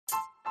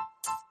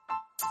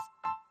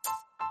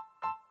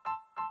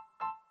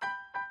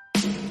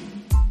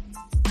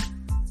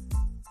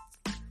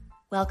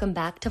Welcome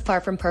back to Far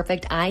From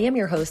Perfect. I am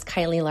your host,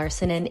 Kylie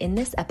Larson, and in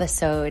this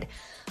episode,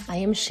 I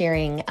am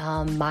sharing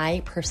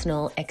my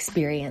personal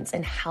experience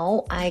and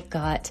how I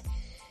got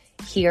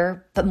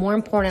here, but more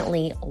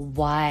importantly,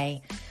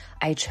 why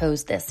I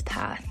chose this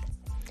path.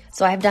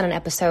 So I've done an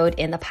episode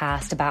in the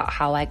past about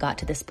how I got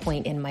to this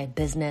point in my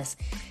business,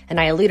 and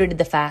I alluded to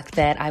the fact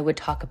that I would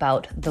talk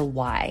about the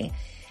why.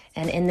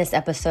 And in this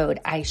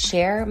episode, I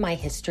share my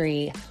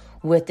history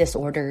with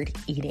disordered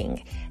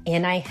eating.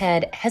 And I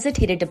had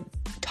hesitated to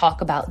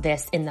talk about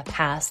this in the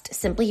past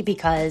simply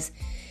because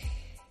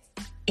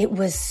it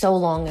was so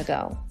long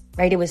ago,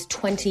 right? It was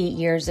 20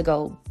 years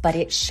ago, but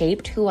it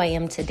shaped who I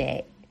am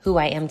today.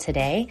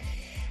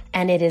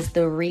 And it is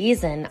the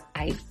reason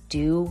I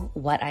do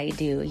what I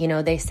do. You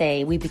know, they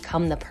say we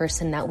become the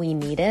person that we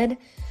needed.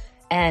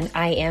 And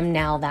I am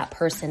now that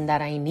person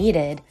that I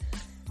needed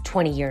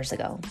 20 years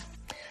ago.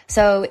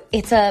 So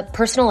it's a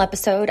personal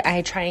episode.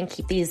 I try and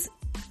keep these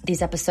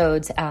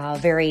episodes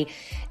very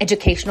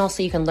educational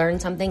so you can learn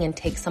something and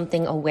take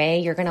something away.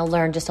 You're going to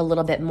learn just a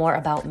little bit more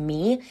about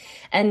me,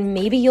 and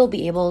maybe you'll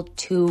be able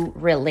to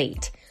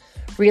relate.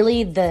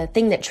 Really, the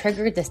thing that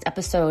triggered this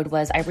episode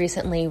was I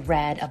recently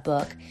read a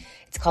book.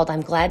 It's called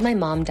I'm Glad My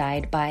Mom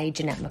Died by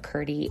Jennette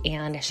McCurdy,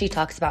 and she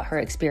talks about her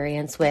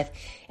experience with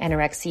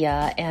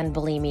anorexia and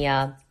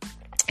bulimia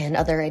and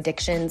other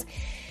addictions.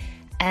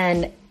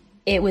 And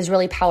it was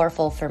really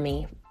powerful for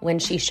me when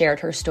she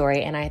shared her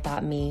story, and I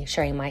thought me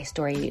sharing my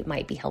story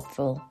might be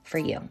helpful for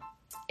you.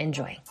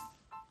 Enjoy.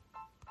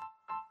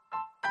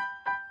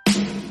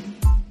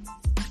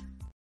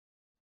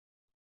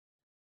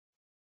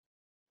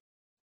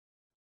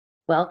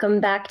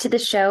 Welcome back to the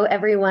show,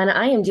 everyone.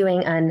 I am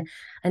doing an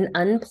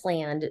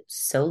unplanned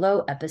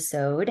solo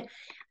episode.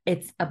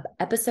 It's an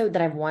episode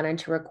that I've wanted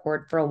to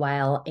record for a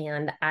while,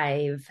 and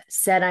I've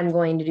said I'm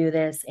going to do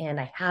this, and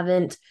I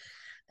haven't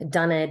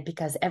done it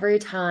because every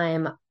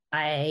time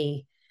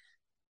I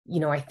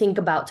think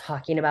about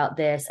talking about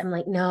this, I'm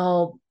like,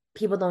 no,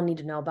 people don't need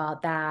to know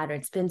about that, or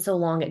it's been so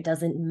long, it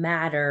doesn't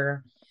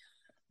matter.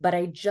 But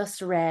I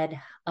just read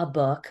a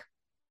book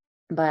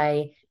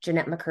by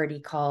Jennette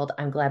McCurdy called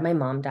I'm Glad My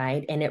Mom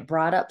Died, and it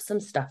brought up some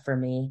stuff for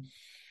me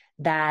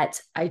that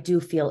I do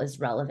feel is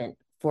relevant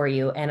for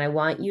you. And I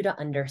want you to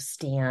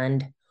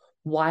understand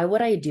why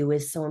what I do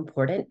is so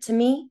important to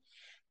me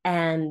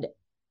and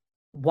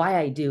why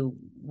I do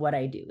what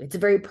I do. It's a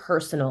very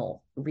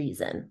personal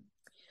reason.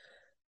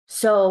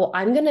 So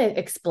I'm going to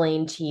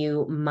explain to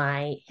you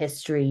my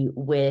history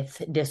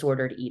with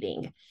disordered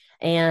eating.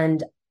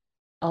 And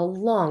a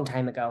long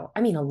time ago,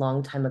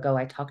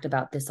 I talked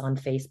about this on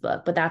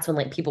Facebook, but that's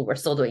when people were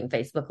still doing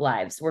Facebook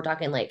Lives. We're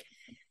talking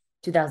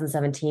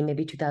 2017,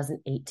 maybe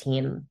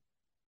 2018.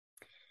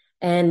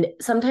 And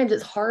sometimes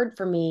it's hard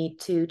for me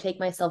to take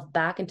myself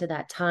back into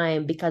that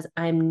time because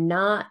I'm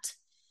not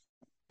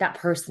that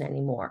person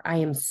anymore. I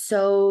am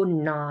so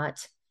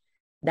not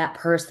that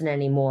person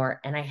anymore.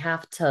 And I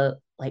have to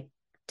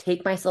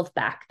take myself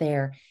back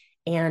there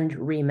and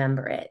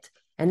remember it.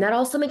 And that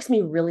also makes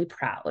me really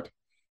proud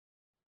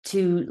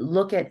to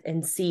look at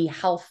and see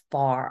how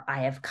far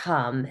I have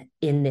come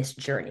in this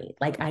journey.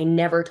 I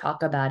never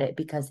talk about it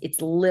because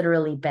it's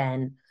literally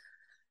been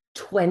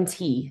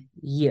 20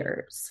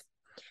 years.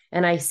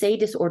 And I say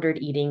disordered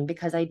eating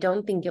because I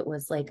don't think it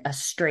was a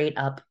straight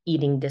up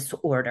eating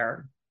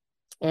disorder.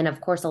 And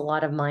of course, a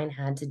lot of mine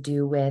had to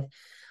do with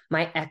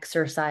my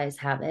exercise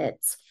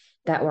habits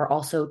that were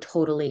also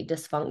totally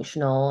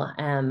dysfunctional.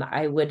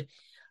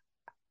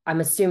 I'm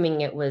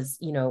assuming it was,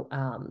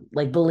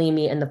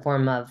 bulimia in the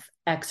form of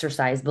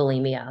exercise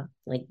bulimia,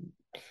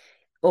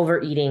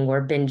 overeating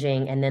or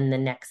binging. And then the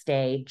next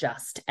day,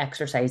 just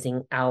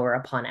exercising hour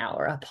upon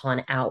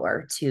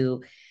hour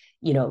to,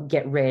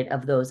 get rid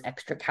of those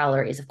extra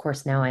calories. Of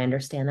course, now I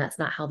understand that's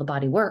not how the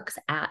body works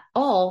at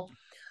all,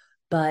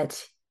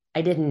 but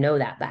I didn't know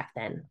that back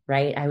then,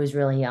 right? I was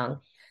really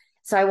young.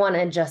 So I want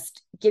to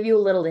just give you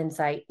a little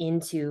insight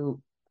into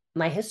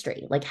my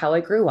history, how I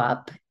grew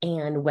up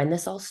and when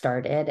this all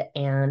started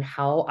and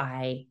how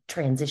I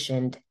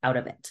transitioned out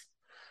of it.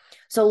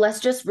 So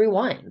let's just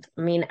rewind.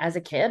 As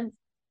a kid,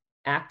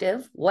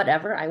 active,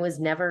 whatever, I was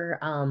never,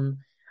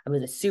 I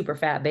was a super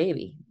fat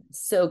baby.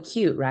 So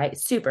cute, right?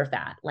 Super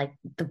fat,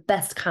 the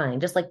best kind,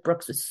 just like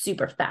Brooks was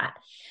super fat.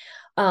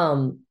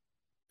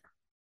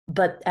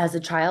 But as a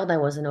child, I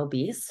wasn't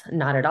obese,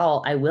 not at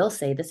all. I will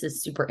say this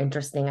is super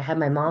interesting. I had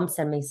my mom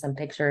send me some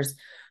pictures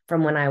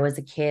from when I was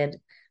a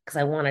kid because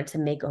I wanted to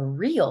make a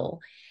reel.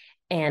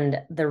 And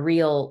the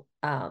reel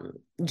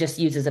just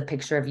uses a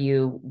picture of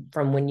you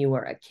from when you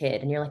were a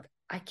kid. And you're like,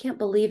 I can't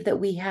believe that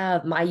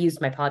I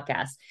used my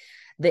podcast.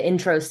 The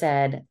intro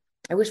said,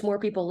 I wish more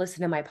people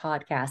listen to my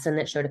podcast. And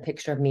it showed a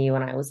picture of me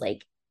when I was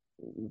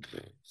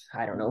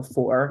I don't know,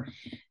 4.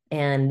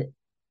 And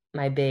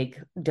my big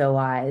doe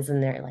eyes,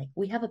 and they're like,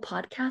 we have a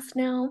podcast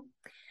now.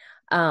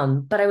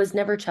 But I was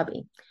never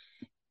chubby.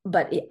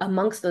 But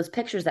amongst those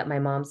pictures that my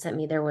mom sent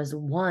me, there was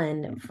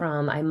one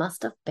from, I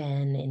must have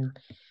been in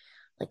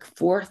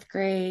 4th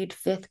grade,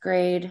 5th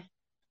grade,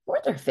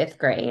 4th or 5th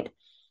grade.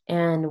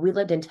 And we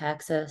lived in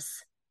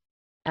Texas.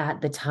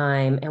 at the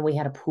time, and we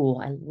had a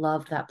pool. I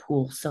loved that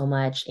pool so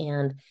much.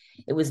 And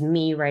it was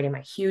me riding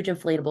my huge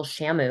inflatable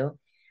Shamu.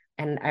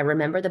 And I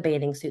remember the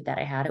bathing suit that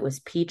I had. It was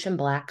peach and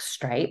black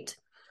striped.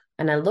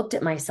 And I looked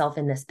at myself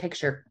in this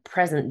picture,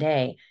 present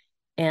day,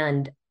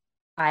 and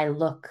I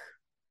look,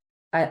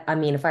 I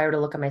mean, if I were to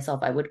look at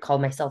myself, I would call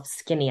myself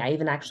skinny. I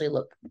even actually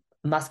look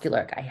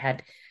muscular. I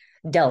had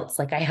delts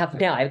like I have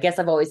now. I guess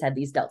I've always had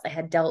these delts. I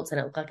had delts and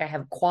it looked like I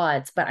have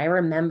quads, but I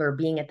remember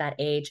being at that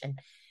age and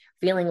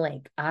feeling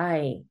like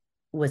I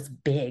was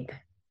big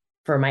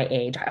for my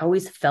age. I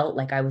always felt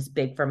like I was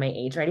big for my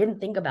age. And I didn't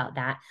think about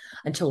that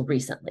until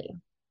recently.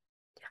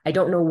 I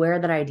don't know where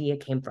that idea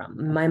came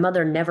from. My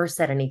mother never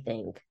said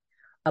anything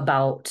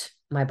about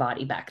my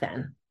body back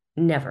then.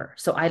 Never.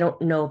 So I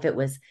don't know if it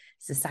was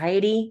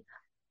society,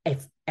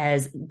 if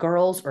as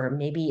girls, or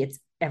maybe it's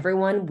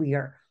everyone, we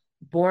are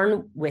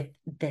born with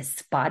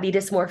this body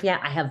dysmorphia.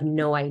 I have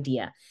no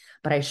idea.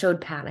 But I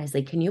showed Pat and I was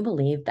like, can you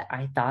believe that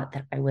I thought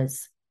that I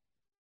was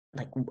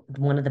like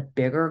one of the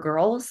bigger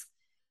girls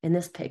in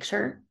this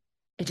picture?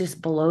 It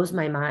just blows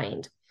my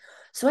mind.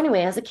 So,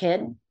 anyway, as a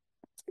kid,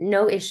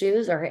 no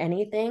issues or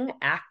anything,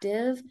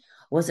 active,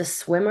 was a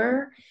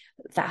swimmer.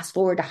 Fast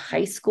forward to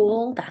high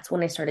school, that's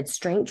when I started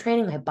strength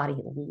training. My body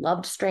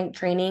loved strength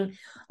training.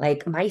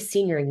 Like my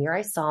senior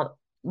year,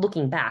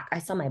 looking back, I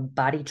saw my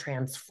body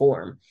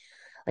transform.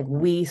 Like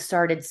we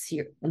started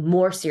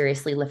more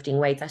seriously lifting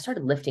weights. I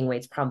started lifting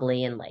weights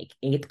probably in like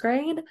eighth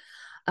grade,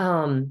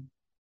 um,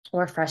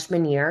 or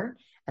freshman year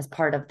as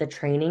part of the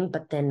training.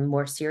 But then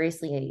more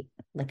seriously,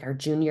 like our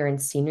junior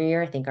and senior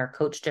year, I think our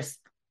coach just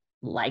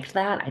liked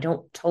that. I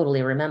don't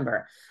totally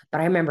remember,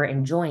 but I remember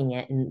enjoying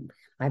it and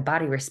my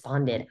body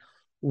responded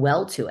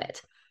well to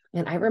it.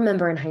 And I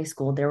remember in high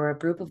school, there were a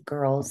group of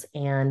girls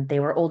and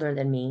they were older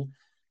than me.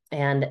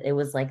 And it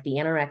was like the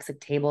anorexic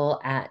table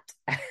at,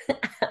 at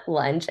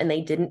lunch, and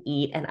they didn't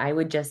eat. And I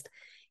would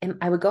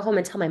go home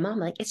and tell my mom,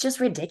 like, it's just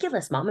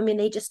ridiculous, mom. I mean,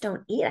 they just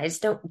don't eat. I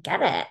just don't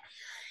get it.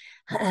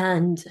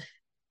 And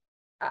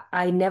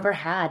I never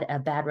had a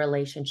bad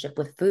relationship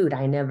with food.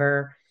 I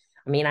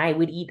mean, I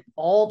would eat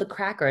all the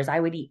crackers. I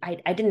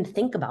didn't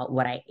think about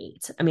what I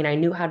ate. I mean, I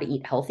knew how to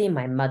eat healthy.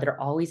 My mother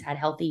always had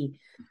healthy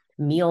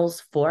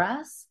meals for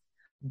us,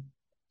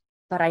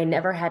 but I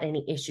never had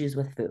any issues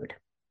with food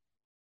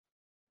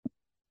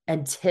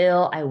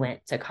until I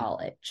went to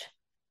college.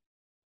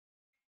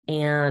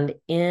 And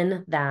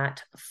in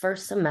that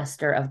first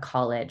semester of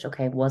college,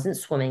 okay, wasn't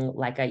swimming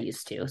like I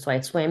used to. So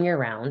I swam year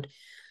round.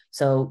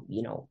 So,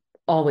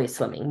 always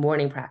swimming,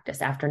 morning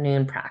practice,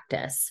 afternoon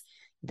practice.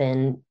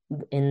 Then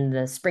in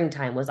the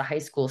springtime was a high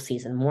school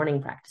season,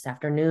 morning practice,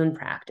 afternoon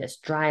practice,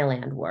 dry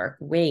land work,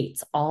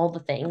 weights, all the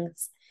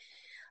things.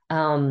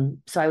 So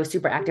I was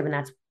super active, and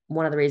that's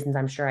one of the reasons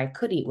I'm sure I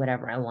could eat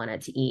whatever I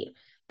wanted to eat.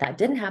 That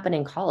didn't happen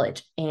in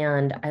college.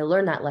 And I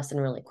learned that lesson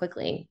really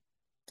quickly.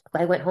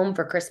 I went home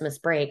for Christmas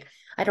break.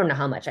 I don't know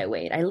how much I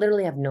weighed. I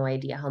literally have no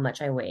idea how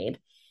much I weighed.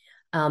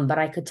 But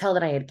I could tell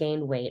that I had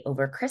gained weight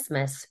over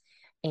Christmas.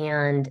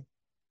 And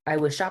I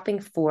was shopping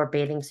for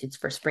bathing suits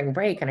for spring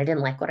break and I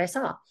didn't like what I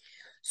saw.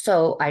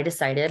 So I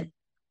decided,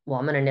 well,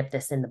 I'm going to nip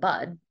this in the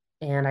bud.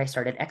 And I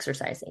started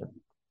exercising.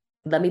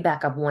 Let me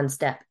back up one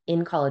step.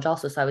 In college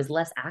also, so I was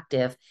less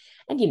active.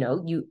 And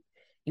you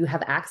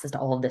have access to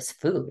all of this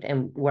food.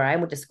 And where I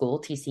went to school,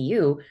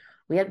 TCU,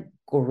 we had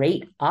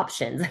great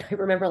options. And I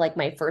remember like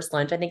my first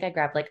lunch, I think I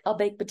grabbed like a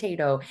baked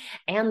potato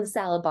and the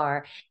salad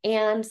bar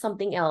and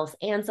something else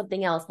and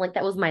something else. Like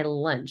that was my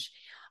lunch.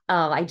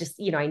 I just,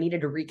 I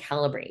needed to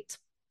recalibrate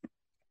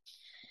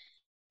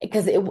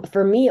because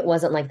for me, it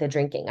wasn't like the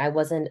drinking. I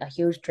wasn't a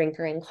huge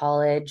drinker in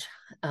college.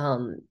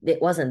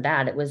 It wasn't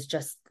that. It was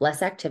just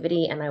less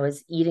activity, and I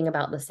was eating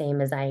about the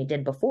same as I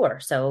did before.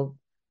 So,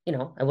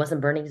 I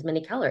wasn't burning as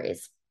many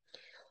calories.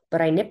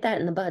 But I nipped that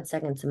in the bud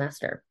second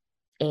semester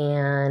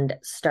and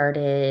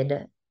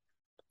started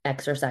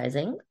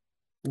exercising,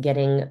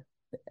 getting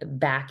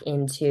back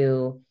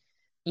into,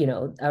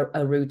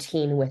 a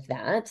routine with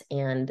that,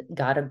 and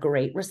got a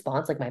great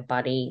response. Like my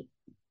body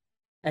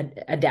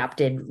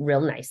adapted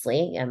real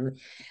nicely. And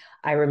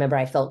I remember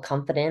I felt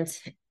confident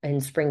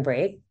in spring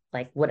break,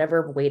 like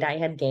whatever weight I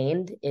had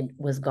gained, it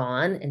was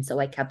gone. And so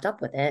I kept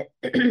up with it,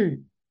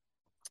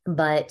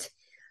 but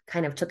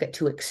kind of took it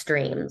to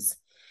extremes.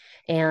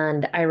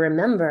 And I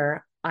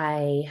remember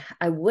I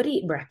would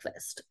eat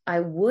breakfast.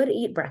 I would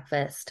eat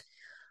breakfast.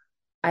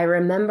 I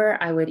remember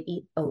I would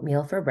eat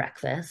oatmeal for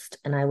breakfast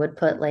and I would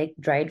put like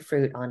dried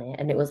fruit on it.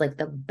 And it was like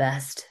the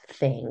best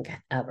thing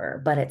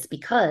ever. But it's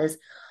because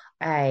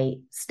I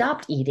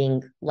stopped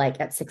eating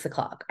like at 6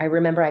 o'clock. I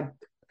remember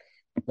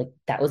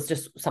that was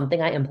just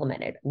something I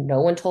implemented. No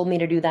one told me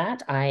to do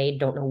that. I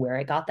don't know where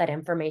I got that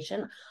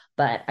information,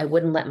 but I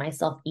wouldn't let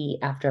myself eat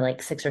after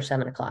like 6 or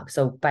 7 o'clock.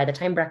 So by the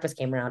time breakfast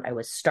came around, I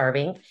was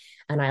starving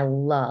and I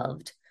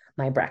loved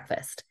my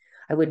breakfast.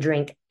 I would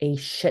drink a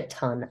shit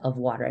ton of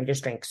water. I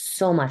just drank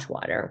so much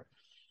water.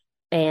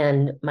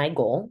 And my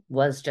goal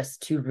was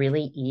just to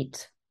really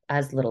eat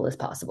as little as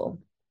possible.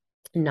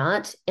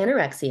 Not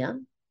anorexia,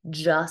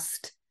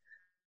 just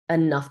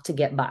enough to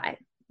get by.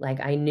 Like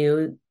I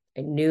knew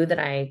that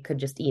I could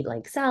just eat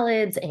like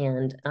salads,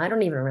 and I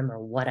don't even remember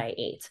what I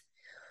ate,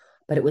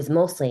 but it was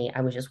mostly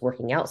I was just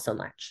working out so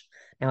much.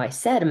 Now I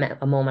said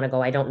a moment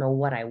ago, I don't know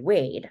what I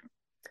weighed,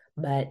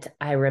 but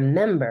I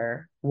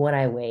remember what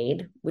I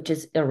weighed, which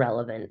is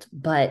irrelevant,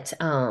 but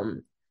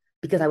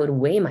because I would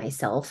weigh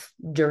myself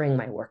during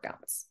my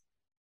workouts.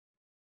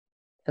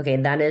 Okay,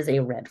 that is a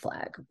red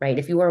flag, right?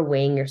 If you are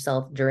weighing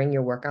yourself during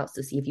your workouts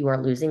to see if you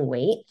are losing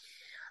weight,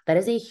 that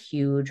is a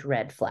huge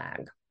red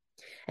flag.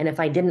 And if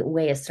I didn't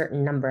weigh a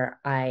certain number,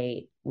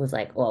 I was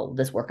like, well,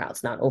 this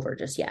workout's not over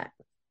just yet.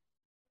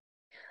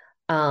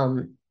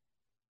 Um,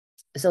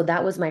 so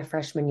that was my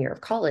freshman year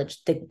of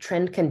college. The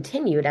trend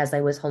continued as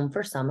I was home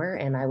for summer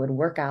and I would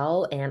work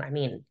out. And I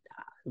mean,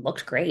 it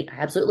looked great. I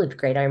absolutely looked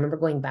great. I remember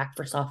going back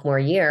for sophomore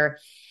year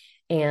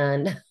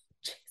and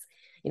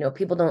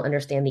people don't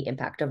understand the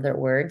impact of their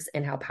words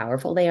and how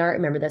powerful they are. I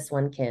remember this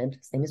one kid,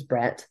 his name is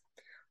Brett.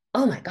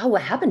 Oh my God,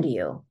 what happened to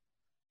you?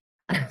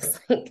 And I was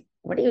like,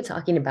 what are you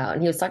talking about?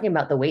 And he was talking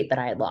about the weight that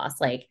I had lost.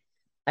 Like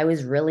I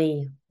was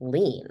really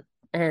lean.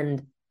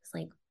 And it's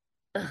like,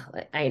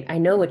 I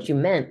know what you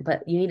meant,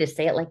 but you need to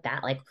say it like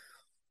that. Like,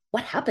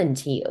 what happened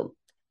to you?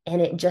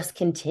 And it just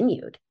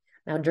continued.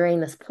 Now, during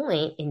this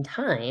point in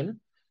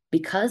time,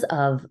 because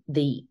of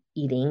the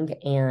eating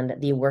and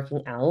the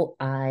working out,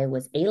 I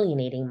was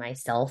alienating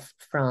myself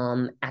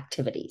from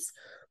activities,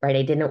 right?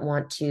 I didn't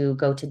want to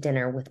go to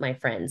dinner with my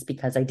friends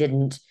because I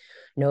didn't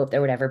know if there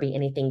would ever be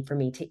anything for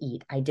me to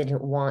eat. I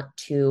didn't want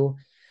to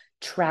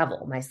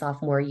travel. My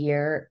sophomore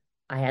year,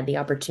 I had the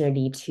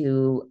opportunity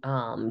to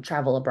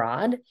travel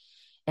abroad.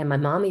 And my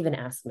mom even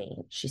asked me,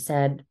 she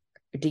said,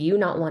 do you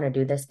not want to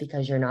do this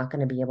because you're not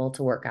going to be able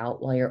to work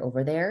out while you're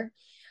over there?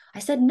 I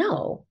said,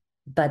 no,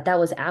 but that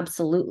was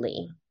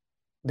absolutely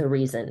the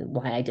reason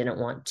why I didn't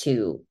want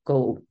to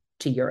go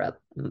to Europe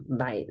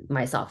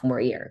my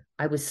sophomore year.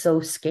 I was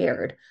so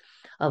scared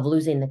of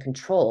losing the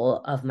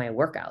control of my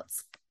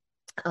workouts.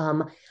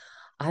 Um,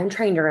 I'm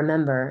trying to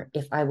remember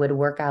if I would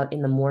work out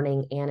in the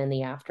morning and in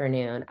the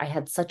afternoon. I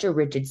had such a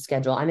rigid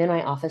schedule. I'm in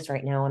my office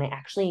right now, and I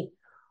actually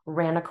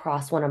ran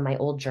across one of my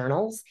old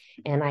journals,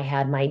 and I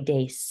had my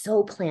day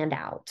so planned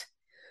out,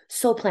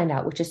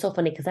 which is so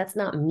funny because that's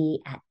not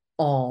me at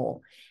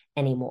all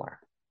anymore.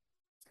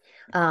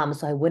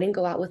 So I wouldn't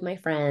go out with my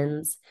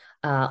friends.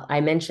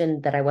 I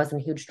mentioned that I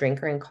wasn't a huge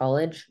drinker in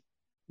college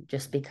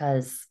just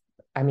because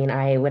I mean,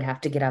 I would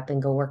have to get up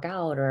and go work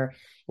out, or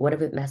what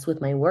if it messed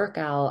with my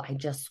workout? I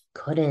just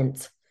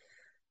couldn't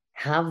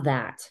have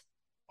that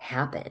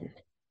happen.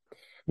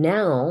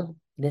 Now,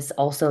 this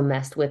also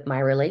messed with my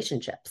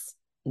relationships,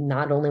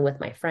 not only with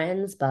my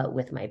friends, but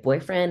with my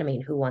boyfriend. I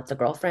mean, who wants a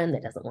girlfriend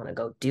that doesn't want to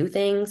go do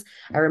things?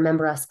 I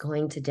remember us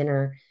going to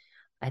dinner.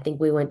 I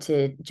think we went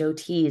to Joe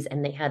T's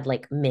and they had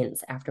like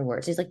mints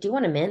afterwards. He's like, do you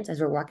want a mint?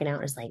 As we're walking out,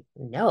 I was like,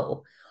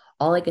 no.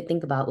 All I could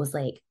think about was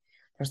like,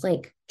 there's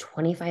like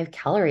 25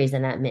 calories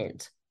in that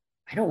mint.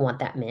 I don't want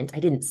that mint. I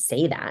didn't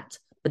say that,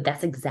 but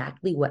that's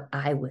exactly what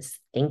I was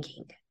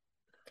thinking.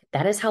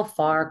 That is how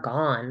far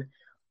gone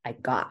I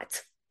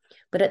got.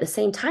 But at the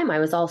same time, I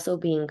was also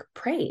being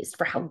praised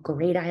for how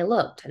great I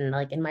looked. And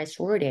like in my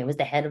sorority, I was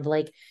the head of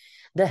like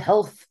the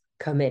health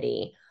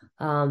committee,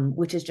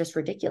 which is just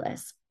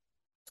ridiculous.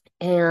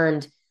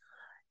 And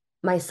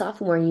my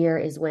sophomore year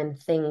is when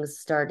things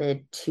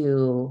started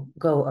to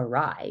go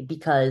awry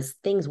because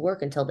things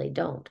work until they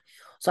don't.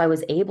 So I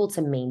was able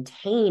to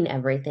maintain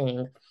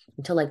everything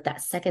until like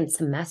that second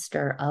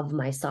semester of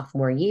my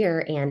sophomore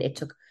year. And it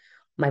took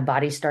my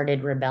body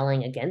started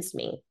rebelling against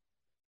me,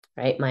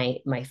 right?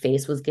 My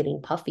face was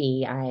getting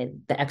puffy.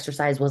 The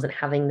exercise wasn't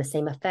having the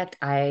same effect.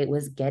 I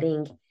was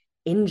getting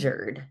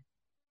injured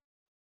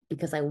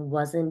because I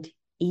wasn't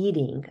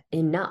eating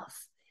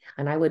enough.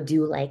 And I would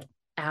do like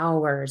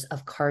hours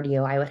of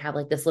cardio. I would have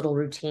like this little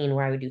routine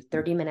where I would do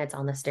 30 minutes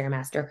on the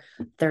Stairmaster,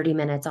 30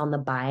 minutes on the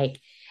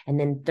bike, and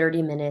then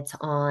 30 minutes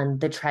on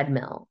the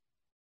treadmill.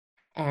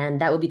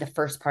 And that would be the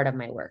first part of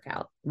my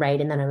workout,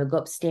 right? And then I would go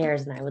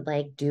upstairs and I would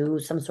like do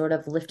some sort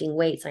of lifting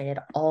weights. I did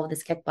all of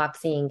this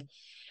kickboxing,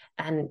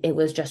 and it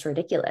was just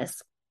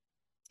ridiculous.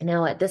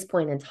 Now, at this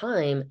point in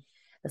time,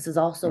 this is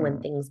also when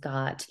things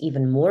got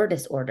even more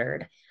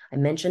disordered. I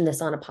mentioned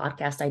this on a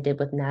podcast I did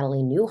with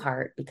Natalie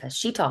Newhart because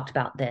she talked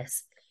about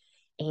this.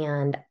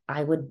 And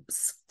I would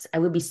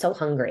be so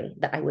hungry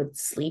that I would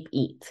sleep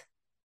eat.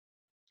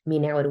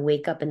 Meaning I would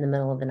wake up in the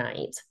middle of the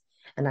night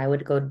and I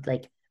would go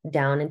like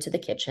down into the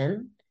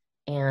kitchen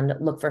and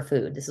look for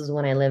food. This is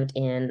when I lived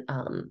in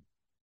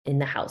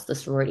the house, the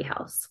sorority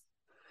house.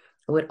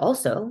 I would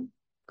also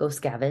go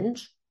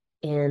scavenge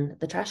in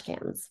the trash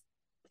cans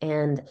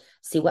and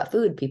see what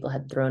food people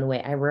had thrown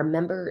away. I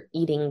remember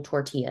eating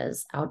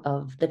tortillas out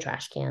of the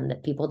trash can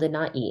that people did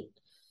not eat.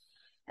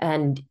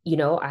 And,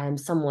 I'm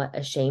somewhat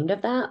ashamed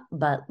of that.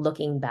 But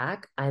looking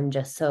back, I'm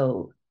just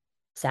so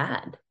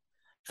sad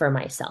for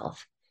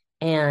myself.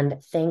 And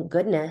thank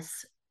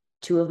goodness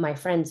two of my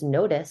friends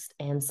noticed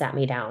and sat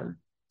me down.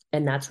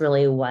 And that's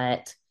really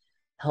what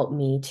helped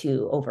me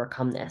to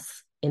overcome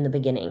this in the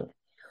beginning.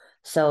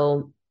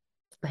 So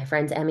my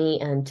friends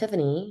Emmy and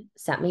Tiffany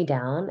sat me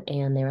down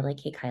and they were like,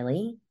 "Hey,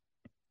 Kylie,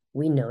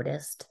 we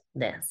noticed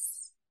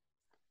this.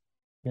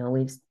 You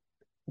know,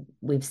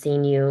 we've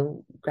seen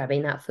you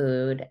grabbing that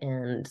food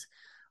and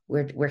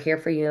we're here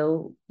for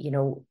you, you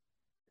know."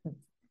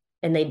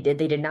 And they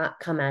did not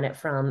come at it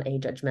from a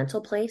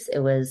judgmental place. It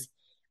was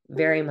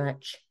very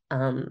much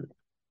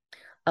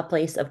a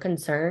place of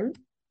concern.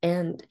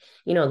 And,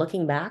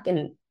 looking back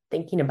and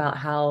thinking about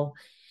how,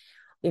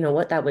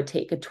 what that would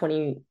take a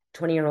 20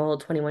 year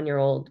old,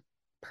 21-year-old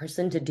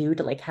person to do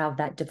to like have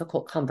that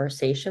difficult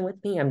conversation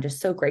with me. I'm just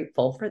so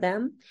grateful for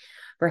them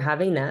for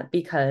having that,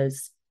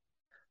 because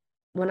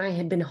when I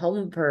had been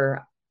home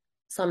for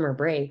summer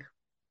break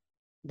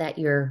that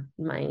year,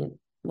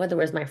 whether it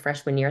was my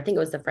freshman year, I think it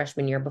was the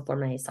freshman year before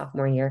my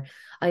sophomore year,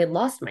 I had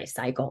lost my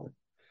cycle.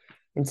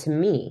 And to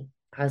me,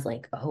 I was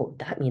like, oh,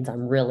 that means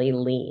I'm really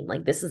lean.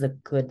 Like, this is a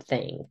good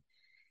thing.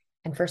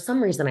 And for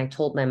some reason, I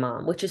told my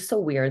mom, which is so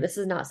weird. This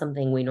is not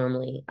something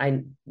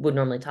I would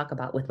normally talk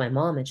about with my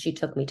mom. And she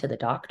took me to the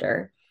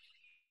doctor.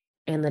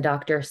 And the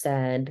doctor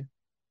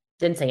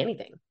didn't say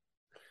anything.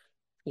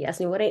 He asked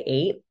me what I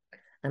ate.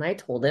 And I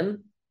told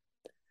him,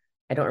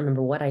 I don't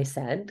remember what I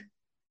said,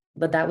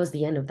 but that was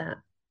the end of that.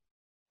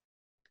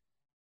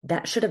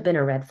 That should have been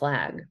a red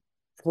flag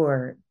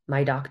for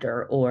my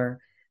doctor, or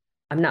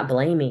I'm not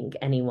blaming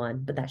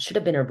anyone, but that should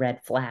have been a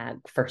red flag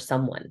for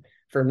someone.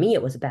 For me,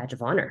 it was a badge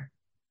of honor.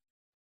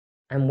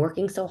 I'm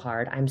working so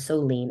hard. I'm so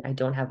lean. I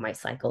don't have my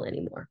cycle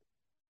anymore.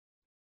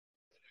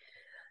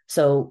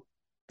 So,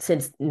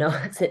 since no,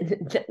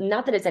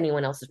 not that it's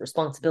anyone else's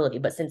responsibility,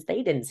 but since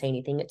they didn't say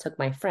anything, it took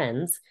my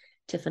friends,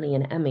 Tiffany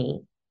and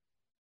Emmy,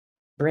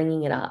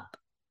 bringing it up.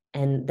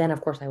 And then,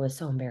 of course, I was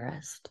so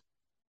embarrassed.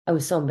 I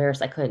was so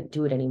embarrassed I couldn't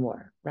do it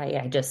anymore, right?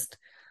 I just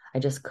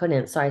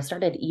couldn't. So I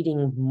started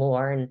eating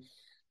more and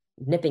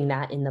nipping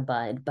that in the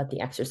bud, but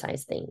the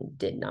exercise thing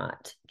did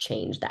not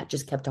change. That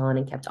just kept on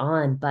and kept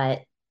on.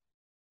 But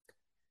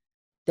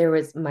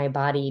my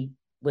body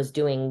was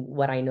doing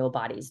what I know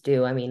bodies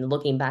do. I mean,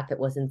 looking back, it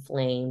was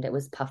inflamed, it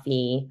was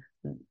puffy.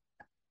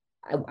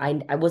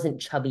 I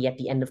wasn't chubby at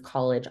the end of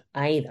college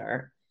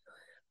either,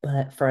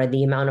 but for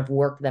the amount of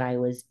work that I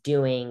was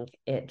doing,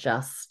 it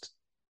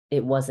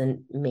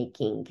wasn't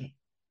making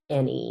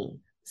any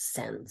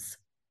sense.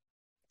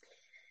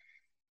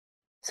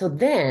 So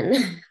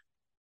then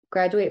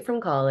graduate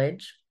from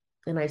college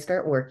and I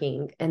start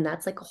working, and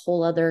that's like a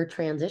whole other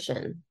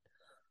transition,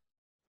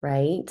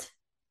 right?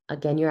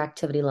 Again, your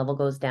activity level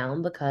goes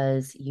down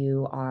because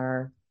you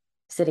are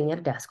sitting at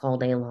a desk all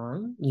day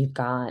long. You've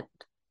got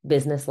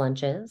business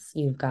lunches,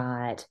 you've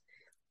got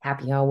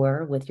happy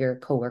hour with your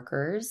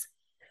coworkers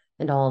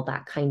and all of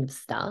that kind of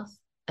stuff.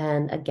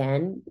 And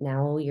again,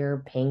 now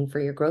you're paying for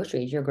your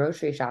groceries, you're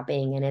grocery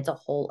shopping, and it's a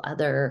whole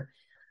other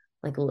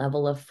like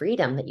level of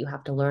freedom that you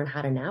have to learn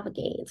how to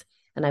navigate.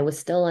 And I was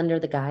still under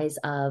the guise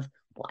of,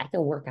 well, I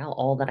can work out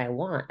all that I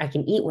want. I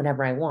can eat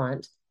whatever I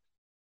want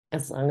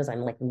as long as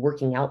I'm like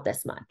working out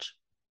this much.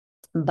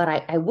 But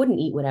I wouldn't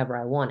eat whatever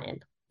I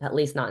wanted, at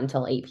least not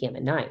until 8 p.m.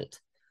 at night.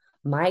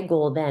 My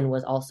goal then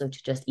was also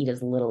to just eat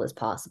as little as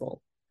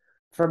possible.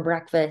 For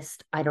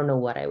breakfast, I don't know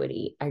what I would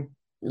eat. I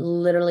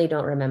literally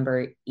don't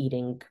remember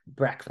eating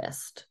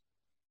breakfast.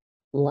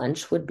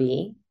 Lunch would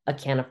be a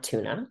can of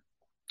tuna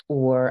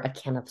or a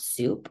can of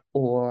soup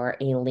or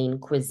a lean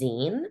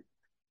cuisine,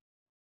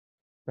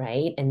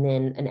 right? And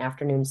then an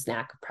afternoon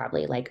snack,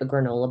 probably like a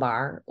granola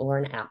bar or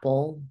an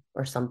apple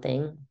or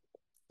something,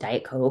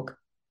 Diet Coke.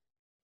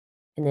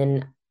 And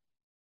then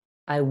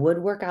I would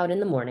work out in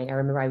the morning. I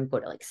remember I would go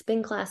to like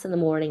spin class in the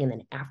morning, and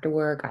then after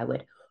work, I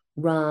would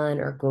run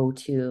or go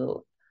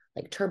to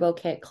like turbo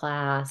kick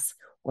class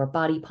or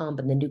body pump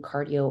and then do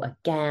cardio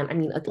again. I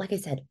mean, like I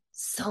said,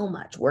 so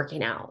much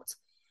working out.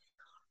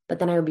 But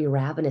then I would be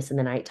ravenous in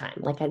the nighttime.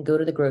 Like I'd go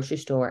to the grocery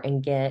store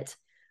and get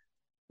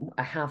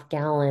a half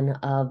gallon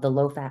of the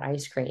low fat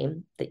ice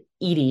cream, the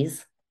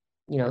Edie's,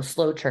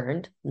 slow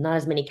churned, not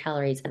as many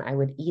calories, and I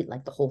would eat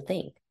like the whole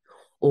thing.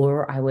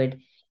 Or I would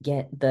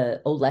get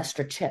the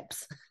Olestra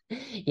chips,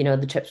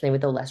 the chips made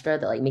with Olestra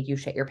that like make you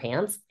shit your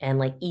pants, and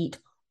like eat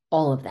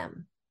all of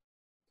them.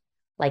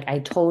 Like I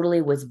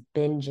totally was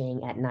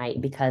binging at night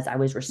because I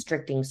was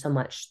restricting so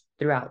much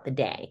throughout the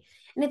day.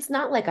 And it's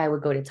not like I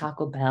would go to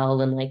Taco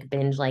Bell and like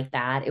binge like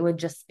that. It would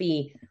just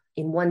be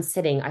in one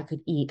sitting, I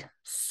could eat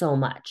so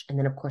much. And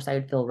then, of course, I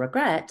would feel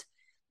regret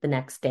the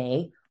next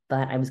day,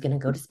 but I was going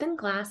to go to spin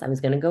class. I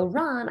was going to go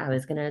run. I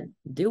was going to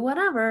do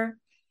whatever.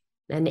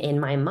 And in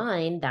my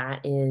mind,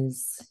 that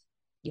is,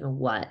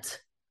 what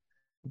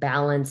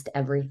balanced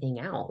everything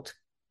out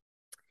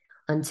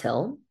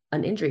until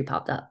an injury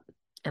popped up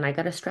and I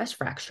got a stress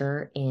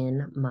fracture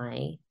in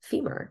my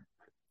femur.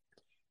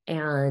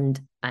 And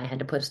I had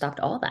to put a stop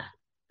to all that.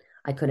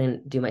 I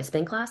couldn't do my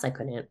spin class. I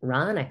couldn't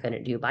run. I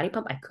couldn't do body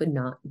pump. I could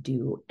not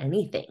do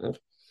anything.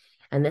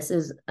 And this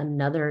is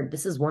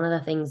one of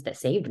the things that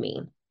saved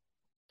me.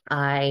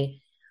 When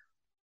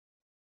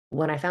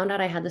I found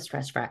out I had the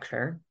stress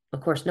fracture,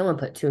 of course, no one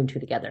put two and two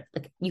together.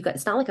 Like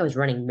it's not like I was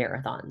running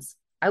marathons.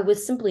 I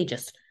was simply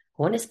just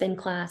going to spin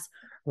class,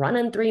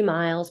 running 3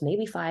 miles,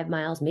 maybe 5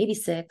 miles, maybe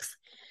six,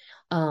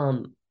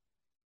 um,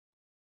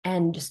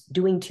 and just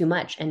doing too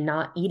much and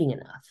not eating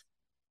enough.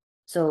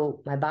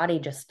 So my body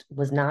just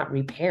was not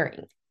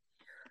repairing,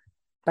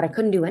 but I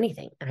couldn't do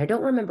anything. And I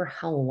don't remember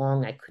how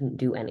long I couldn't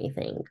do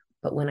anything.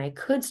 But when I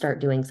could start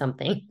doing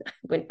something,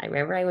 I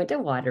remember I went to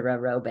water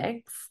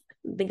aerobics.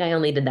 I think I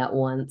only did that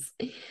once.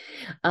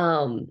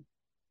 Um,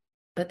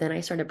 but then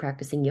I started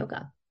practicing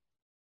yoga.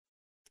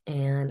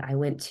 And I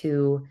went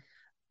to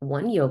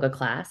one yoga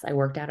class. I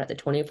worked out at the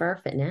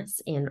 24-Hour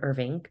Fitness in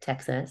Irving,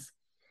 Texas,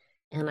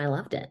 and I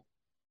loved it.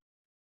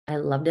 I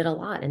loved it a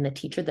lot. And the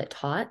teacher that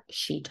taught,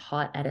 she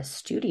taught at a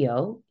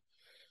studio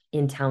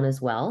in town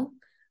as well.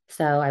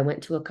 So I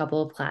went to a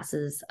couple of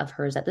classes of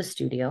hers at the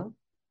studio.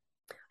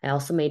 I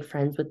also made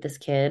friends with this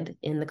kid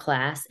in the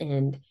class,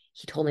 and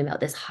he told me about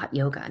this hot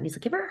yoga. And he's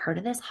like, "You ever heard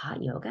of this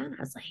hot yoga?" And I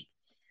was like,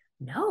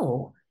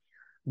 "No."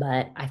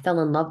 But I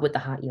fell in love with the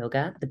hot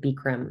yoga, the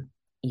Bikram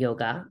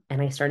yoga,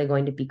 and I started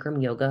going to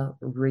Bikram yoga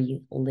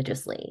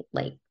religiously,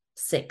 like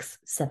 6,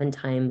 7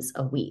 times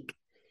a week.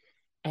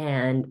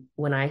 And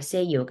when I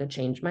say yoga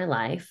changed my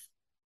life,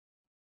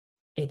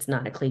 it's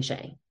not a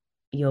cliche.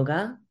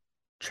 Yoga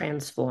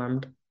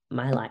transformed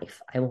my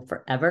life. I will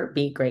forever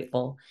be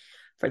grateful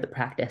for the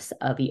practice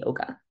of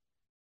yoga.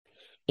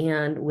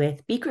 And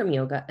with Bikram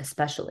yoga,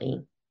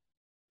 especially,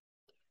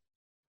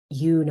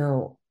 you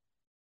know,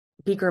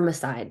 Bikram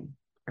aside,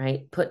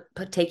 right?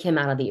 Take him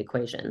out of the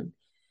equation.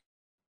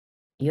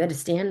 You had to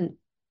stand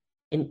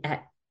you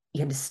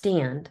had to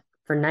stand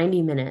for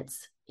 90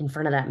 minutes in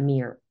front of that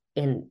mirror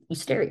and you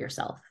stare at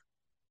yourself.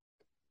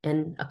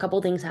 And a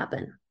couple things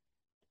happen.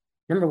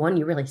 Number one,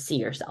 you really see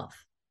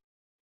yourself.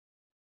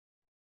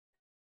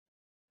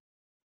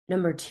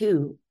 Number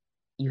two,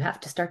 you have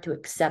to start to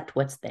accept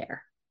what's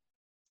there.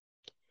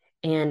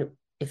 And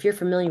if you're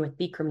familiar with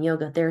Bikram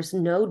yoga, there's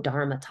no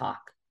Dharma talk,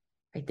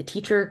 right? The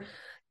teacher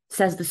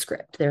says the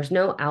script. There's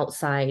no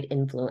outside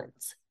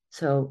influence.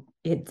 So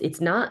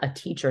it's not a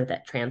teacher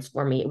that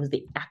transformed me. It was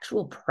the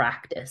actual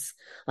practice.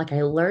 Like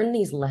I learned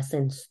these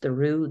lessons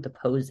through the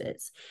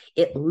poses.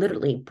 It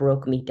literally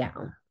broke me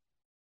down.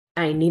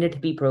 I needed to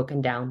be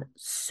broken down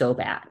so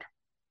bad.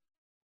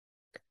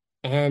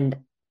 And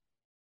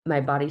my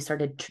body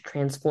started to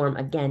transform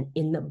again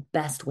in the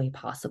best way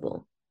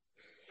possible.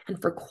 And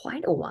for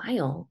quite a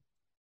while,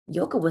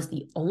 yoga was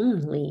the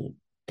only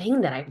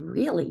thing that I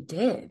really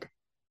did.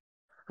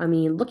 I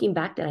mean, looking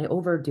back, did I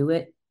overdo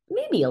it?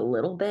 Maybe a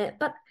little bit,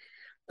 but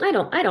I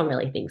don't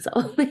really think so.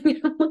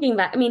 Looking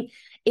back, I mean,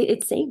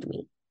 it saved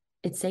me.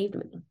 It saved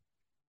me.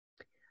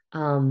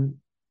 Um,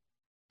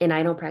 and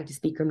I don't practice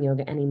Bikram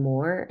yoga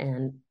anymore,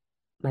 and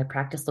my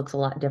practice looks a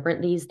lot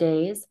different these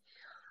days.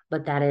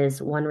 But that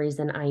is one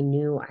reason I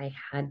knew I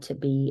had to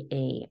be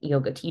a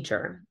yoga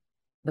teacher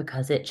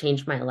because it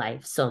changed my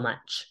life so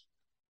much.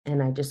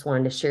 And I just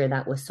wanted to share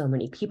that with so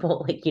many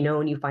people. Like, you know,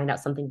 when you find out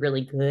something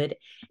really good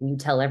and you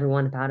tell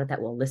everyone about it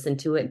that will listen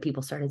to it, and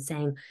people started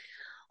saying,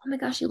 "Oh my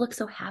gosh, you look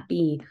so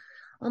happy.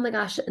 Oh my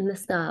gosh," and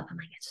this stuff. I'm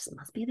like, it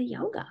must be the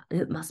yoga.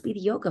 It must be the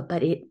yoga.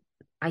 But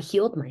I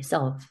healed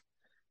myself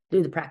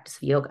through the practice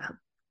of yoga.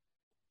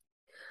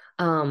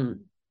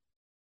 Um,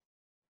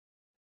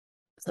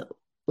 so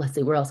let's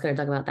see, where else can I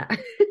talk about that?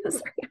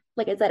 Sorry.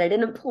 Like I said, I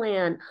didn't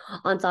plan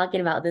on talking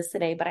about this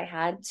today, but I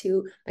had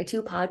my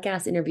two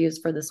podcast interviews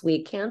for this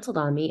week canceled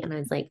on me. And I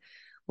was like,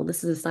 well,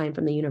 this is a sign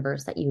from the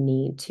universe that you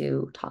need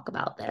to talk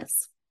about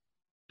this.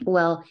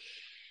 Well,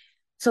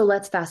 so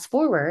let's fast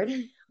forward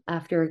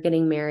after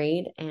getting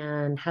married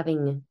and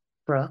having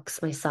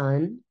Brooks, my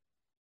son.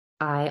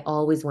 I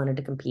always wanted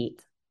to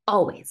compete.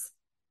 Always.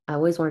 I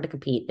always wanted to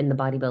compete in the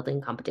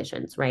bodybuilding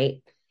competitions,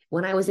 right?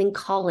 When I was in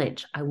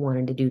college, I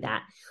wanted to do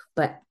that.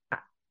 But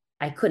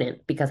I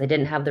couldn't because I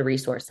didn't have the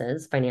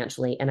resources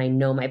financially. And I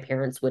know my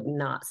parents would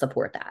not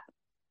support that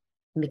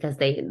because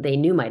they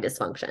knew my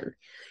dysfunction.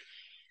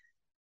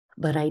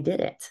 But I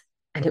did it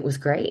and it was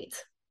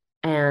great.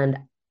 And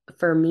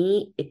for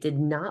me, it did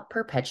not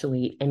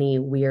perpetuate any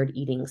weird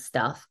eating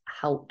stuff.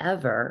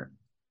 However,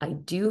 I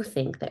do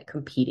think that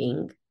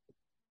competing,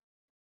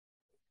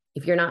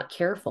 if you're not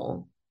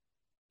careful,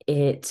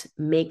 it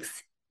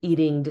makes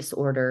eating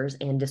disorders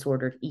and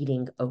disordered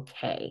eating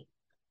okay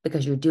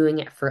because you're doing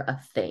it for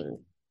a thing.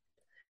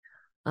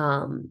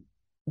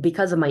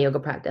 Because of my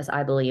yoga practice,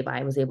 I believe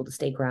I was able to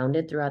stay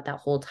grounded throughout that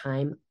whole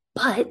time.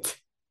 But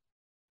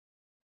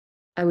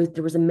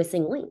there was a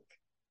missing link.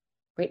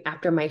 Right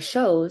after my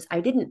shows, I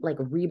didn't like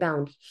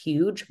rebound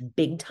huge,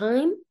 big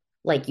time,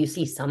 like you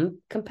see some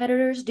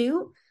competitors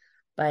do,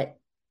 but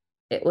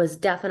it was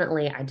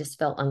definitely, I just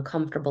felt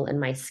uncomfortable in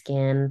my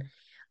skin.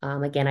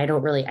 Again, I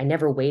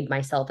never weighed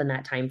myself in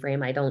that time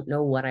frame. I don't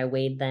know what I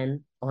weighed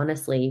then,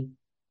 honestly,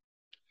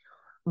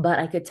 but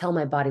I could tell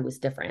my body was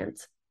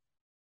different.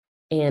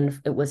 And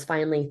it was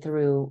finally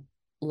through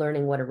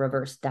learning what a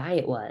reverse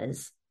diet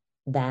was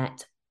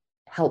that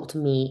helped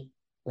me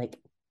like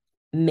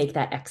make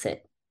that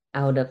exit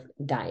out of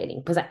dieting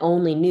because I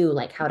only knew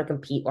like how to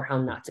compete or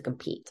how not to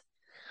compete.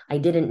 I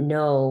didn't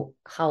know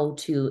how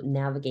to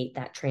navigate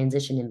that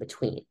transition in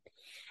between.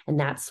 And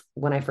that's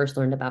when I first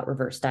learned about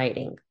reverse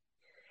dieting.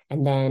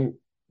 And then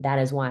that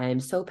is why I'm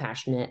so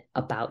passionate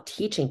about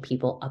teaching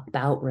people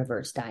about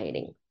reverse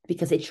dieting,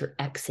 because it's your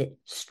exit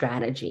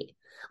strategy,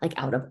 like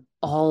out of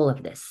all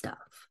of this stuff.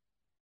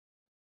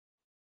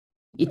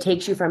 It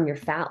takes you from your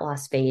fat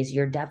loss phase,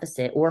 your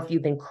deficit, or if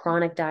you've been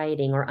chronic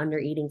dieting or under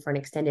eating for an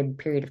extended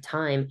period of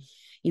time,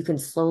 you can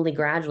slowly,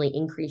 gradually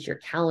increase your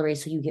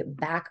calories so you get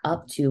back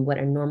up to what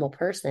a normal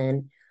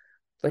person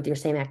with your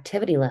same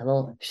activity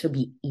level should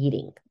be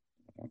eating.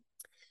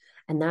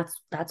 And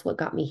that's what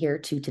got me here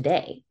to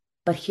today.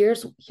 But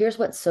here's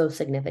what's so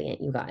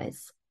significant, you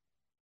guys.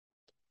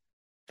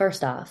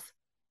 First off,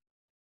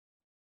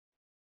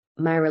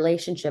 my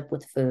relationship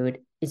with food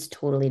is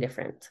totally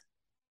different.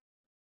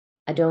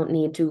 I don't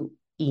need to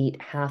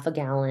eat half a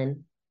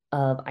gallon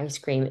of ice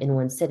cream in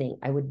one sitting.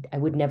 I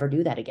would never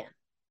do that again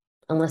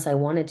unless I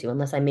wanted to,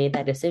 unless I made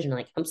that decision.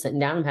 Like, I'm sitting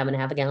down, I'm having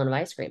half a gallon of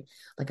ice cream.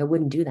 Like, I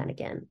wouldn't do that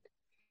again.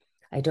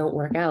 I don't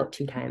work out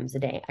 2 times a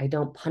day. I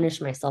don't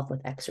punish myself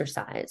with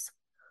exercise.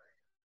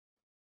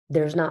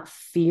 There's not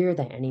fear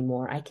there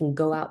anymore. I can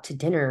go out to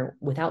dinner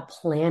without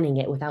planning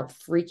it, without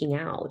freaking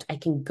out. I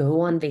can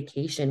go on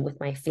vacation with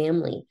my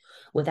family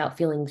without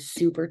feeling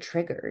super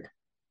triggered.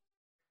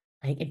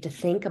 Like, to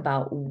think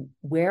about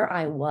where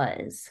I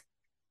was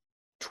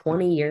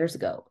 20 years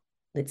ago,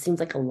 it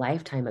seems like a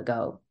lifetime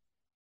ago,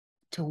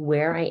 to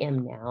where I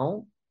am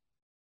now.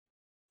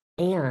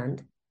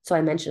 And so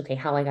I mentioned, okay,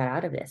 how I got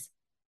out of this.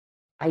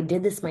 I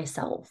did this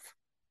myself.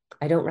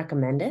 I don't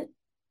recommend it,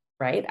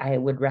 right? I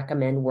would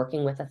recommend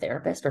working with a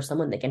therapist or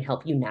someone that can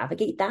help you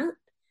navigate that.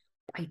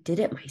 I did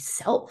it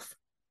myself.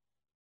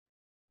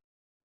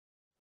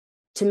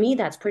 To me,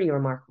 that's pretty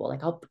remarkable.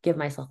 Like, I'll give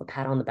myself a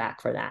pat on the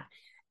back for that.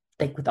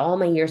 Like, with all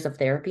my years of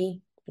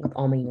therapy, with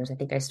all my years, I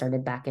think I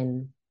started back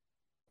in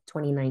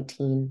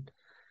 2019,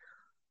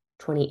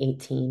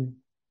 2018.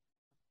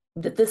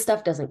 This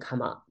stuff doesn't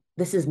come up.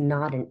 This is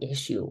not an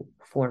issue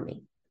for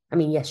me. I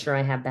mean, yes, sure,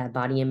 I have bad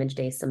body image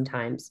days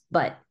sometimes,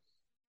 but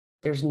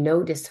there's no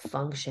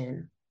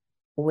dysfunction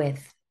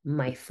with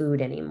my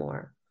food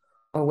anymore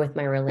or with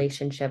my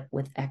relationship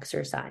with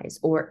exercise.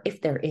 Or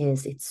if there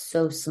is, it's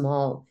so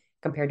small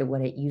compared to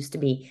what it used to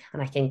be.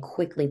 And I can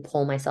quickly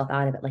pull myself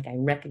out of it. Like, I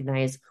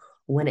recognize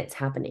when it's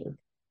happening.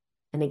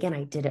 And again,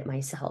 I did it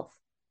myself.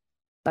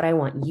 But I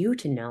want you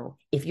to know,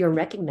 if you're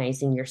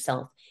recognizing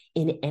yourself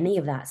in any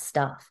of that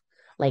stuff,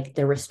 like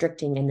the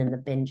restricting and then the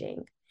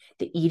binging,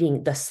 the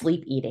eating, the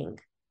sleep eating,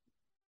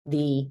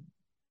 the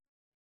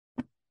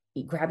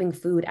grabbing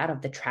food out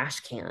of the trash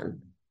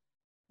can,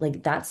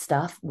 like that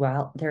stuff,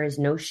 while there is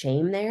no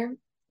shame there,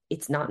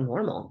 it's not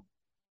normal,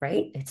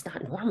 right? It's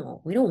not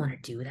normal. We don't want to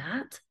do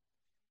that.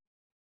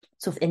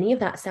 So if any of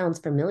that sounds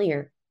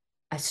familiar,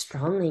 I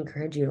strongly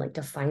encourage you, like,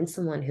 to find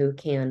someone who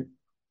can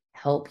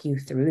help you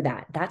through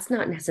that. That's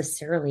not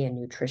necessarily a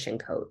nutrition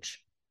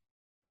coach.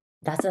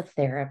 That's a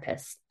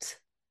therapist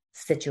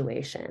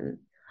situation.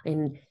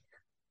 And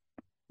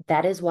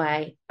that is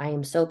why I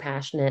am so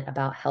passionate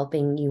about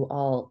helping you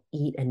all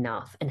eat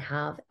enough and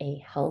have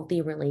a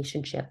healthy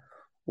relationship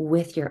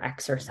with your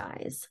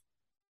exercise.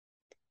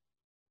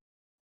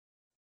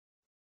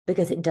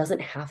 Because it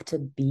doesn't have to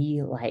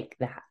be like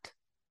that.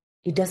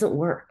 It doesn't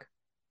work.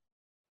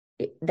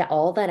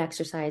 All that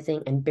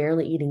exercising and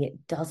barely eating,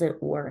 it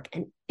doesn't work.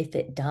 And if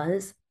it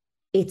does,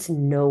 it's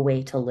no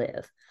way to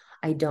live.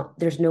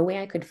 There's no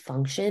way I could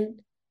function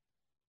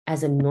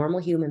as a normal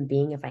human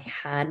being if I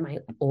had my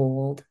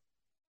old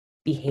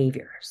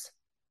behaviors,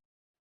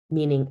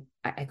 meaning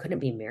I couldn't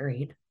be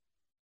married.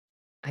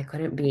 I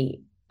couldn't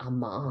be a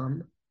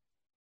mom.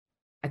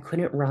 I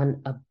couldn't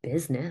run a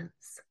business.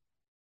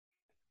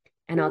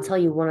 And I'll tell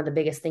you, one of the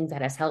biggest things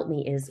that has helped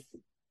me is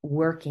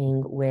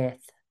working with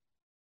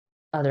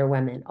other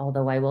women.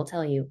 Although I will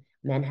tell you,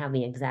 men have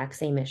the exact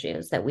same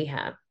issues that we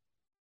have.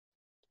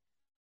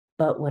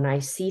 But when I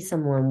see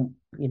someone,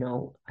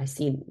 I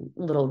see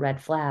little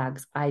red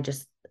flags,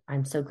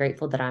 I'm so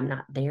grateful that I'm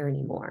not there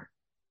anymore.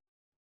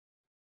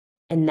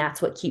 And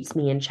that's what keeps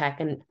me in check.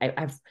 And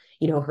I've,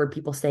 heard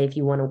people say, if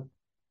you want to,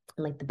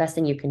 like, the best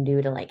thing you can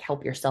do to, like,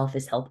 help yourself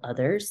is help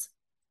others,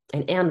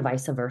 and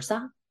vice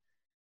versa.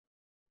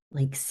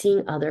 Like,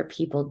 seeing other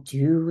people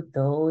do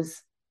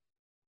those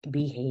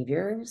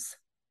behaviors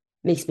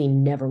makes me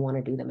never want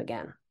to do them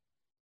again.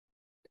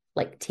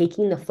 Like,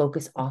 taking the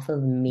focus off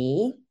of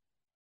me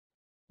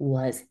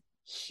was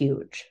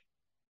huge.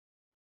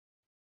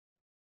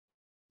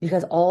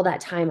 Because all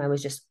that time I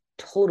was just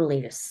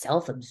totally just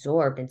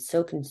self-absorbed and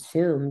so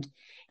consumed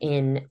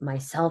in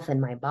myself and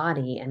my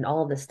body and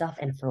all this stuff.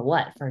 And for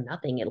what? For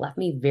nothing. It left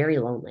me very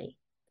lonely,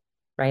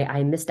 right?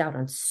 I missed out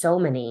on so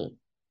many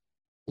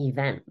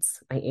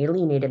events. I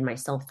alienated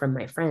myself from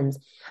my friends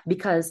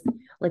because,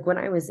 like, when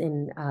I was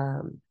in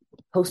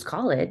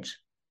post-college,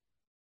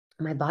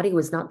 my body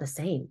was not the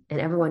same. And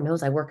everyone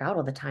knows I work out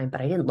all the time, but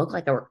I didn't look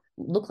like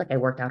I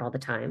worked out all the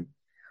time.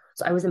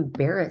 So I was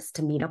embarrassed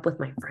to meet up with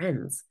my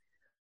friends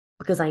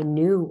because I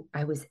knew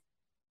I was,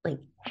 like,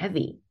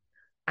 heavy.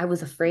 I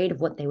was afraid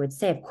of what they would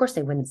say. Of course,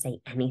 they wouldn't say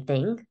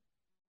anything,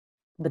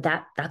 But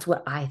that's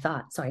what I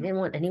thought. So I didn't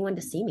want anyone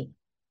to see me.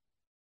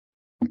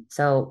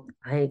 So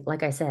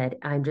like I said,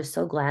 I'm just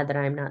so glad that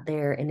I'm not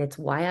there. And it's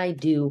why I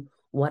do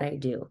what I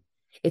do.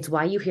 It's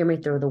why you hear me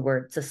throw the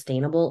word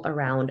sustainable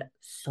around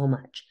so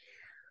much.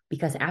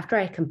 Because after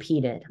I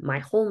competed, my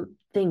whole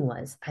thing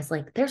was, I was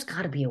like, there's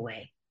got to be a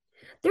way.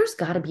 There's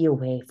got to be a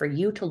way for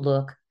you to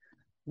look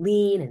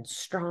lean and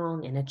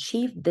strong and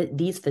achieve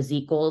these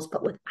physique goals,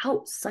 but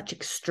without such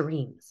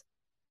extremes.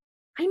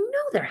 I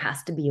know there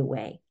has to be a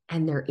way,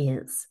 and there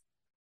is.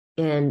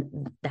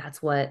 And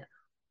that's what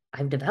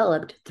I've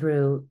developed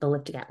through the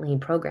Lift to Get Lean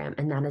program.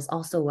 And that is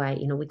also why,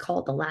 we call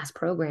it the last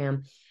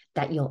program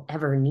that you'll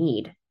ever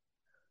need,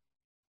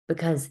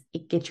 because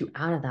it gets you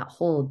out of that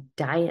whole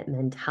diet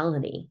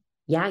mentality.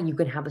 Yeah, you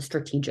can have a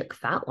strategic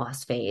fat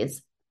loss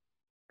phase,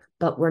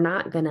 but we're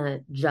not going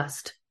to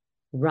just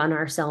run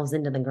ourselves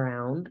into the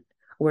ground.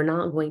 We're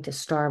not going to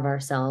starve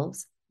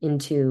ourselves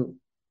into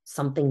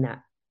something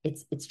that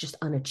it's just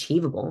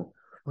unachievable.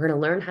 We're going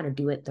to learn how to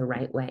do it the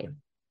right way.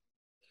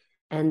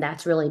 And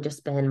that's really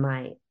just been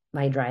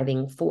my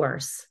driving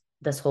force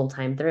this whole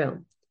time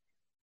through.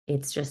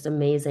 It's just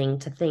amazing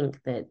to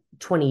think that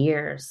 20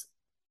 years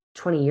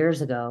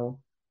ago,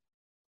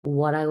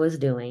 what I was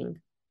doing,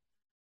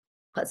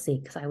 let's see,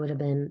 because I would have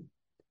been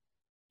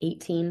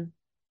 18,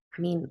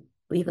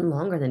 even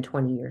longer than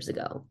 20 years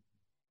ago.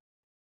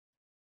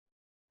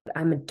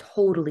 I'm a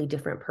totally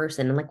different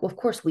person. And well, of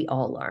course we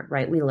all are,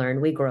 right? We learn,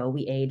 we grow,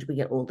 we age, we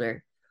get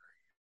older.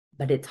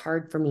 But it's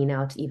hard for me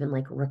now to even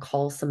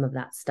recall some of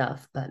that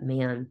stuff. But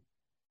man,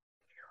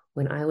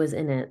 when I was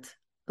in it,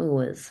 it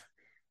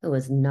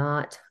was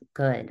not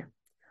good.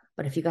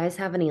 But if you guys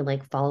have any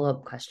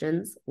follow-up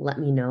questions, let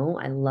me know.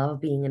 I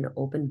love being an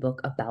open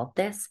book about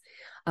this.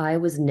 I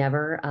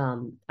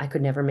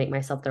could never make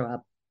myself throw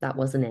up. That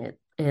wasn't it.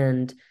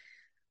 And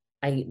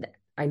I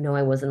know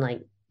I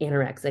wasn't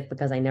anorexic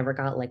because I never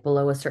got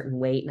below a certain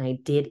weight, and I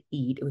did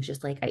eat. It was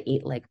just I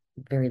ate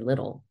very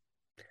little.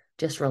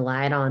 Just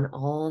relied on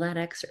all that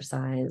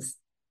exercise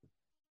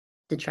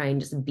to try and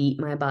just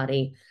beat my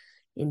body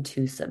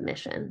into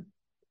submission.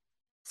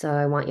 So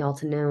I want y'all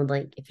to know,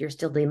 if you're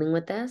still dealing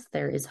with this,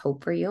 there is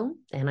hope for you.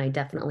 And I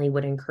definitely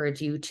would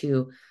encourage you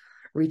to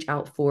reach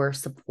out for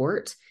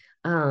support.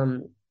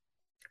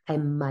 I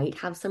might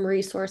have some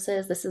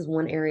resources. This is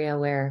one area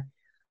where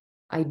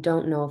I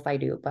don't know if I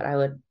do, but I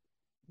would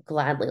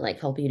gladly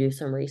help you do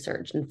some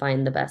research and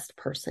find the best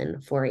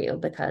person for you,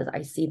 because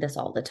I see this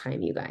all the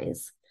time, you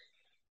guys.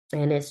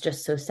 And it's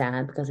just so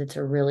sad because it's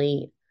a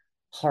really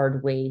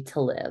hard way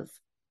to live,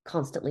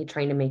 constantly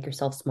trying to make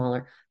yourself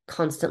smaller,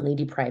 constantly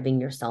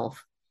depriving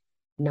yourself,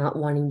 not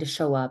wanting to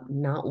show up,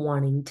 not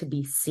wanting to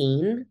be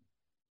seen.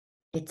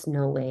 It's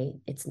no way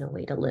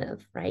to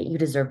live, right? You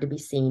deserve to be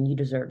seen, you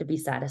deserve to be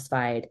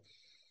satisfied,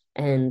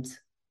 and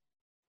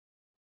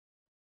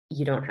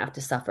you don't have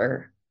to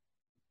suffer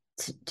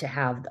to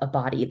have a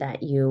body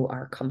that you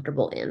are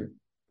comfortable in,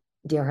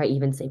 dare I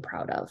even say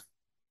proud of.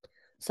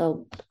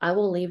 So I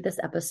will leave this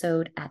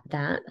episode at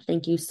that.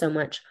 Thank you so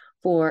much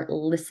for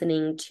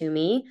listening to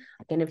me.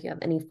 Again, if you have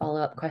any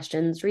follow-up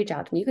questions, reach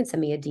out to me. You can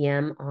send me a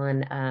DM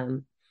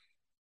on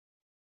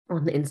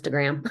the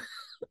Instagram.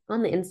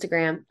 On the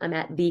Instagram, I'm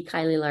at the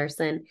Kylie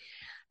Larson,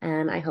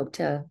 and I hope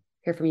to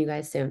hear from you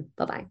guys soon.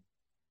 Bye-bye.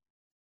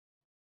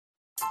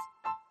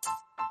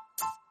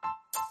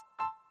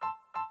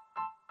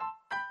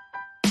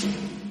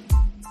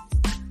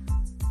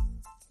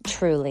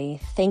 Truly,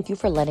 thank you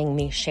for letting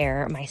me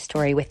share my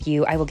story with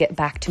you. I will get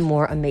back to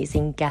more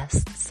amazing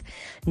guests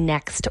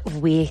next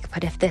week.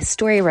 But if this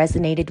story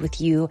resonated with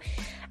you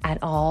at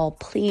all,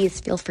 please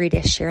feel free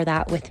to share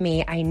that with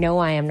me. I know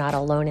I am not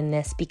alone in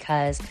this,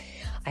 because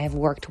I have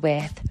worked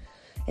with,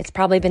 it's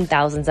probably been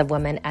thousands of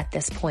women at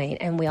this point,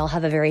 and we all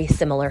have a very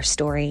similar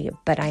story.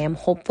 But I am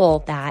hopeful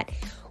that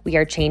we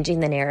are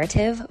changing the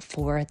narrative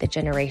for the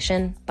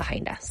generation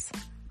behind us.